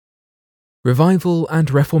Revival and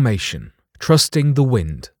Reformation, Trusting the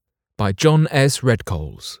Wind, by John S.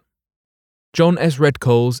 Redcoles. John S.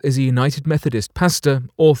 Redcoles is a United Methodist pastor,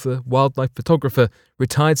 author, wildlife photographer,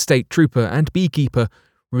 retired state trooper, and beekeeper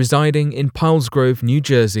residing in Pilesgrove, New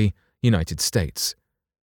Jersey, United States.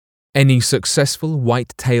 Any successful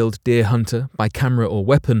white-tailed deer hunter by camera or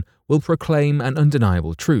weapon will proclaim an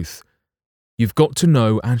undeniable truth. You've got to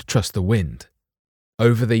know and trust the wind.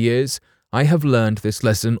 Over the years, I have learned this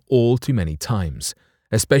lesson all too many times,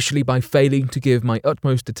 especially by failing to give my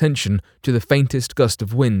utmost attention to the faintest gust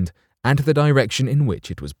of wind and the direction in which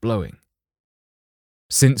it was blowing.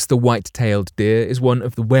 Since the white-tailed deer is one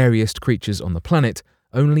of the wariest creatures on the planet,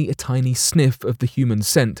 only a tiny sniff of the human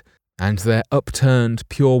scent and their upturned,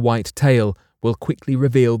 pure white tail will quickly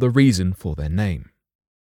reveal the reason for their name.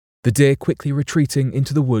 The deer quickly retreating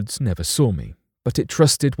into the woods never saw me, but it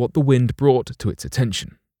trusted what the wind brought to its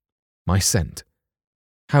attention. My scent.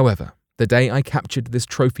 However, the day I captured this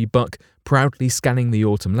trophy buck proudly scanning the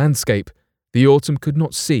autumn landscape, the autumn could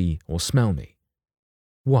not see or smell me.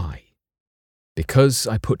 Why? Because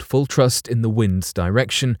I put full trust in the wind's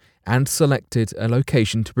direction and selected a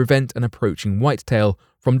location to prevent an approaching whitetail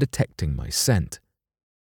from detecting my scent.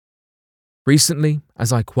 Recently,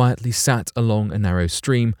 as I quietly sat along a narrow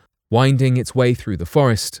stream, winding its way through the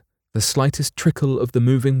forest, the slightest trickle of the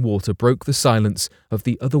moving water broke the silence of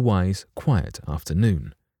the otherwise quiet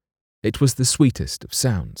afternoon. It was the sweetest of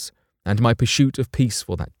sounds, and my pursuit of peace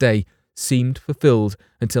for that day seemed fulfilled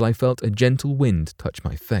until I felt a gentle wind touch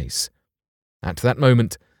my face. At that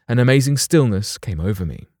moment, an amazing stillness came over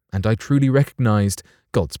me, and I truly recognized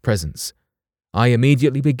God's presence. I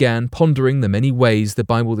immediately began pondering the many ways the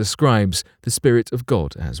Bible describes the Spirit of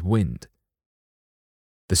God as wind.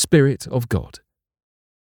 The Spirit of God.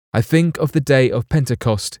 I think of the day of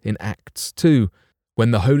Pentecost in Acts 2,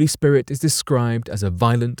 when the Holy Spirit is described as a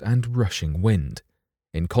violent and rushing wind.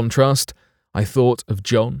 In contrast, I thought of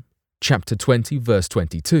John, chapter 20, verse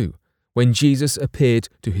 22, when Jesus appeared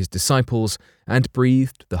to his disciples and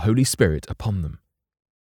breathed the Holy Spirit upon them.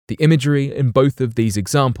 The imagery in both of these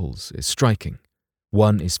examples is striking.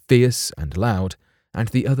 One is fierce and loud, and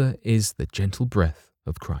the other is the gentle breath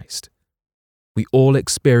of Christ. We all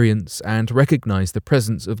experience and recognize the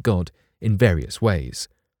presence of God in various ways.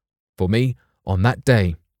 For me, on that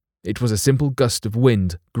day, it was a simple gust of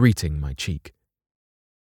wind greeting my cheek.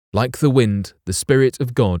 Like the wind, the Spirit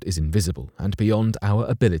of God is invisible and beyond our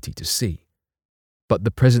ability to see. But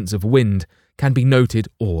the presence of wind can be noted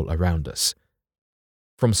all around us.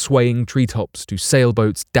 From swaying treetops to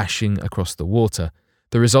sailboats dashing across the water,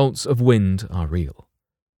 the results of wind are real.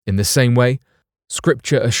 In the same way,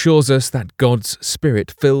 Scripture assures us that God's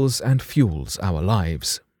Spirit fills and fuels our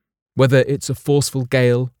lives. Whether it's a forceful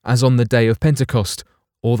gale, as on the day of Pentecost,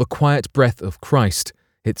 or the quiet breath of Christ,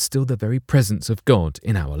 it's still the very presence of God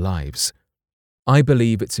in our lives. I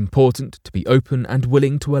believe it's important to be open and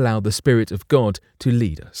willing to allow the Spirit of God to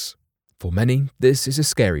lead us. For many, this is a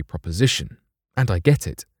scary proposition, and I get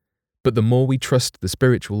it. But the more we trust the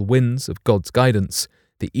spiritual winds of God's guidance,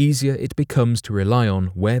 the easier it becomes to rely on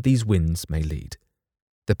where these winds may lead.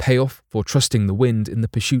 The payoff for trusting the wind in the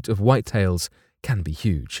pursuit of whitetails can be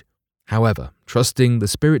huge. However, trusting the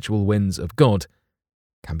spiritual winds of God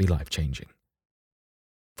can be life-changing.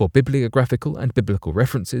 For bibliographical and biblical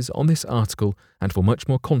references on this article and for much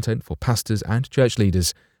more content for pastors and church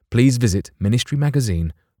leaders, please visit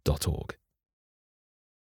ministrymagazine.org.